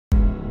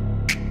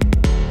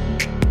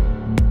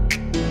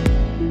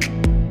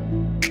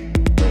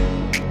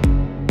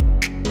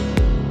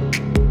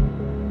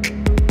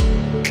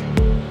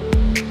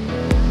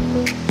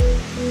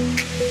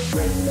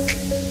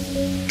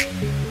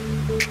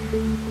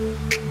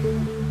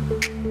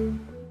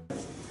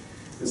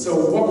And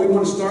so what we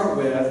want to start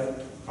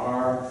with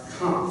are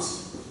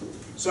comps.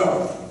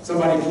 So,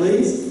 somebody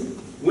please,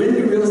 when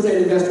do real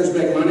estate investors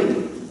make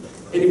money?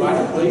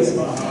 Anybody, please?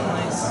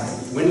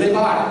 When they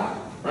buy,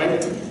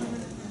 right?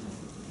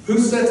 Who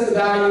sets the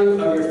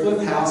value of your flip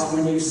house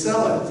when you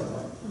sell it?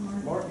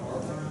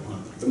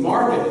 The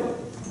market,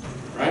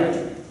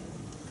 right?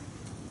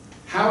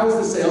 How is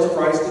the sales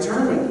price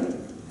determined?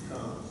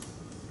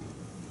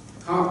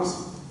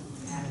 Comps.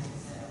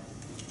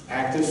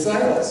 Active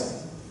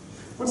sales.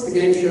 What's the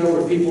game show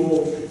where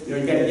people, you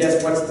got to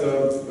guess what's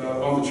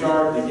on the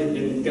chart,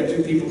 you get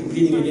two people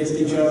competing against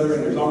each other,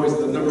 and there's always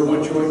the number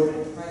one choice?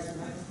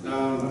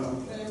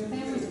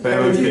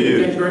 Family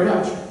Feud. Thank you very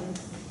much.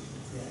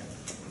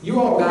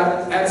 You all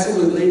got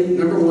absolutely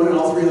number one in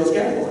all three of those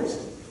categories.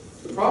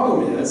 The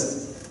problem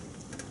is,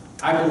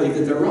 I believe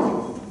that they're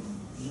wrong.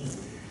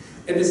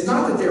 And it's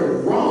not that they're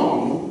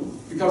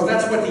wrong, because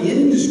that's what the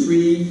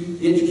industry,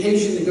 the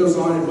education that goes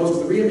on in most of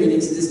the RIA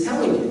meetings is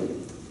telling you.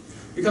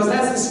 Because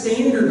that's the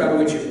standard by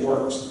which it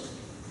works.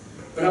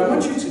 But I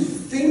want you to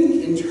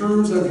think in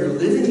terms of you're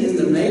living in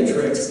the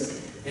matrix,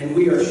 and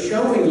we are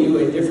showing you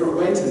a different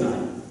way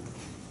tonight.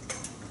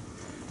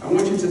 I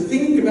want you to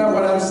think about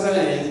what I'm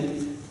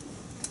saying,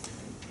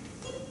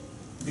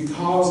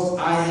 because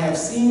I have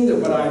seen that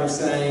what I'm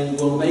saying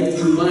will make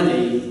you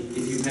money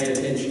if you pay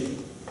attention.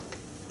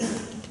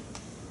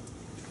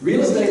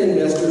 Real estate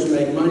investors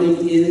make money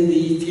in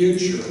the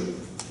future.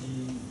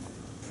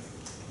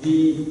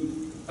 The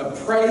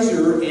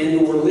appraiser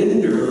and or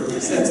lender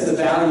sets the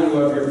value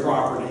of your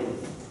property.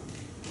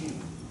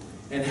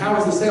 And how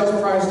is the sales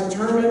price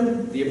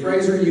determined? The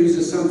appraiser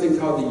uses something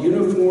called the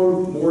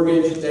Uniform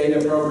Mortgage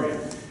Data Program.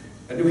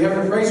 And do we have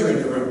an appraiser in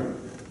the room?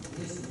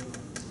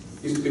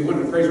 Used to be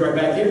one appraiser right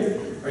back here.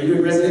 Are you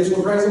doing residential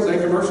appraisals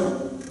and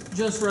commercial?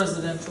 Just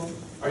residential.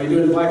 Are you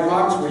doing black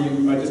box where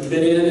you just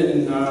bid in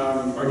and,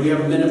 or do you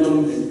have a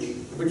minimum?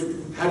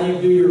 How do you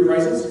do your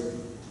appraisals?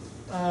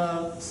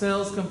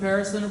 Sales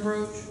comparison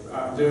approach.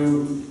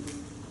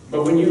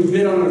 But when you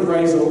bid on an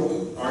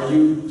appraisal, are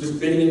you just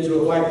bidding into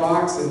a black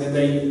box and then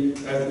they,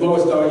 at the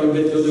lowest dollar you'll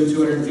bid, they'll do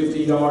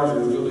 $250 or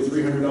you'll do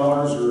 $300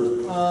 or?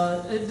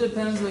 It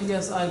depends, but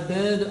yes, I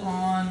bid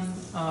on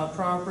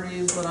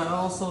properties, but I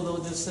also,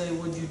 they'll just say,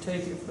 would you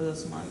take it for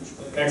this much?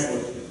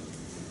 Excellent.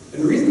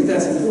 And the reason that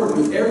that's important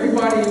is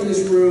everybody in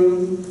this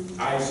room,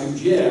 I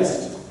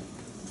suggest,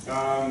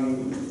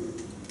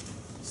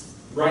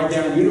 write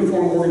down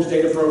Uniform Mortgage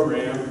Data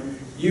Program,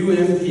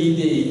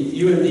 UMDP.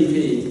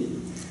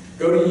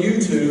 Go to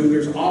YouTube,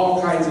 there's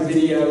all kinds of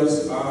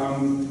videos.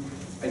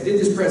 I did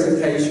this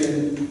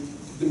presentation.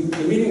 The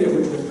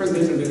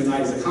presentation I'm doing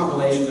tonight is a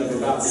compilation of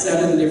about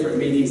 7 different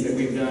meetings that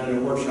we've done in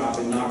a workshop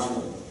in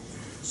Knoxville.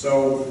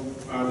 So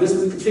this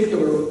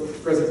particular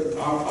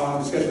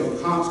discussion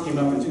of comps came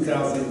up in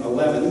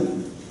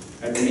 2011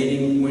 at the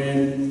meeting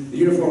when the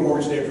Uniform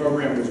Mortgage Data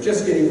Program was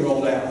just getting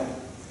rolled out.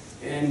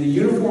 And the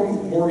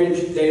Uniform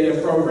Mortgage Data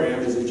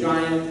Program is a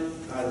giant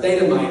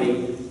data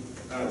mining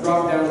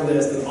drop-down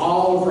list that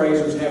all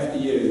appraisers have to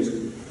use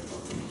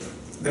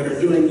that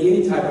are doing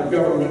any type of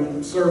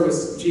government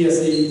service,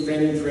 GSE,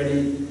 Fannie,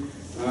 Freddie,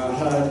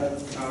 HUD,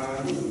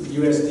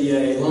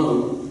 USDA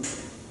loan,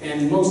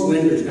 and most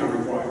lenders now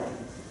require.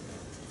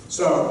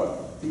 So,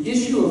 the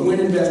issue of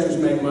when investors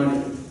make money.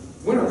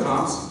 When are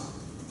comps?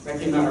 That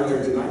came out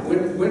earlier tonight.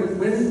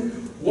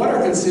 What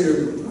are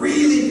considered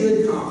really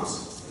good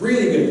comps?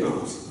 Really good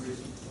comps.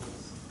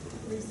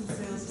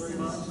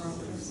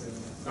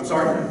 I'm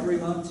sorry? 3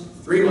 months.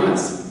 3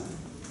 months.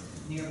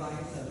 Nearby.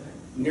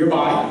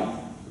 Nearby.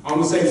 On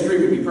the same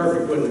street would be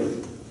perfect, wouldn't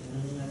it?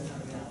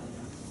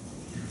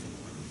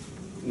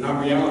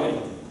 Not reality.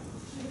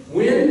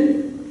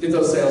 When did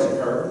those sales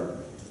occur?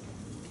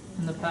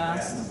 In the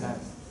past.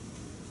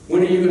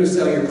 When are you going to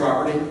sell your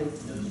property?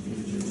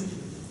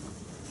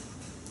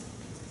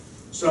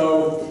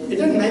 So it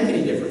doesn't make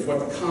any difference what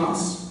the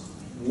comps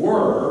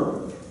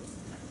were,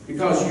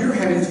 because you're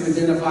having to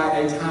identify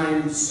a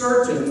time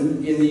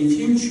certain in the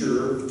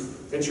future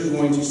that you're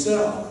going to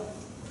sell.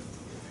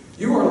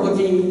 You are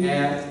looking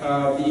at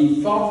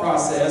the thought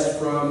process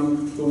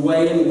from the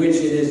way in which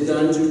it is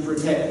done to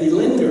protect the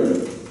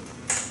lender.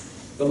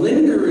 The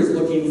lender is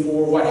looking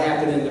for what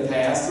happened in the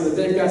past so that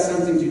they've got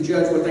something to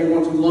judge what they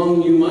want to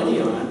loan you money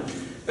on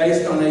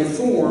based on a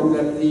form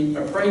that the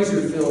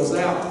appraiser fills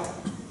out.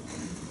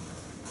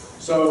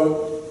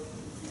 So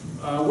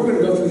we're going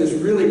to go through this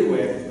really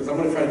quick because I'm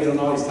going to try to get on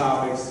all these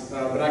topics,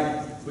 but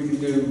we can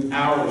do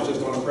hours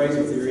just on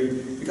appraisal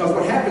theory. Because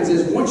what happens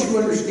is once you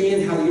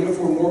understand how the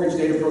Uniform Mortgage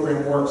Data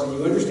Program works and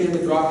you understand the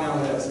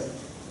drop-down list,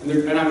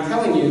 and I'm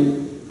telling you,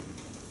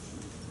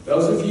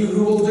 those of you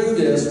who will do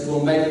this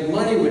will make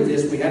money with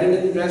this. We had an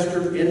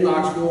investor in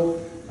Knoxville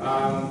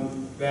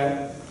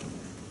that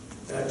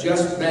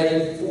just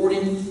made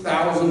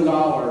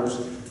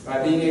 $40,000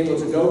 by being able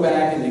to go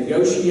back and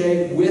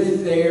negotiate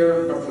with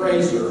their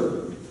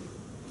appraiser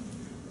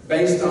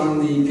based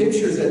on the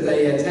pictures that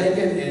they had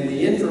taken and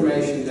the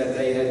information that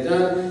they had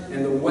done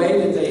and the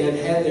way that they had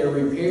had their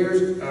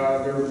repairs,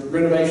 their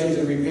renovations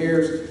and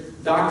repairs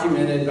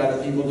documented by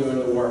the people doing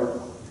the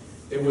work.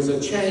 It was a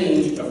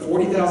change of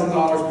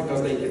 $40,000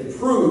 because they could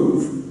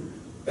prove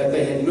that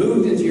they had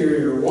moved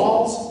interior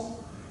walls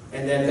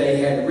and that they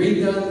had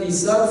redone the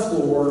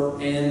subfloor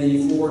and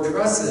the floor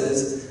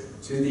trusses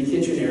to the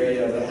kitchen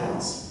area of the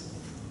house.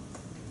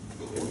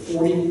 A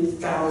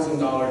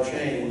 $40,000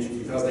 change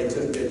because they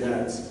took good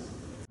notes.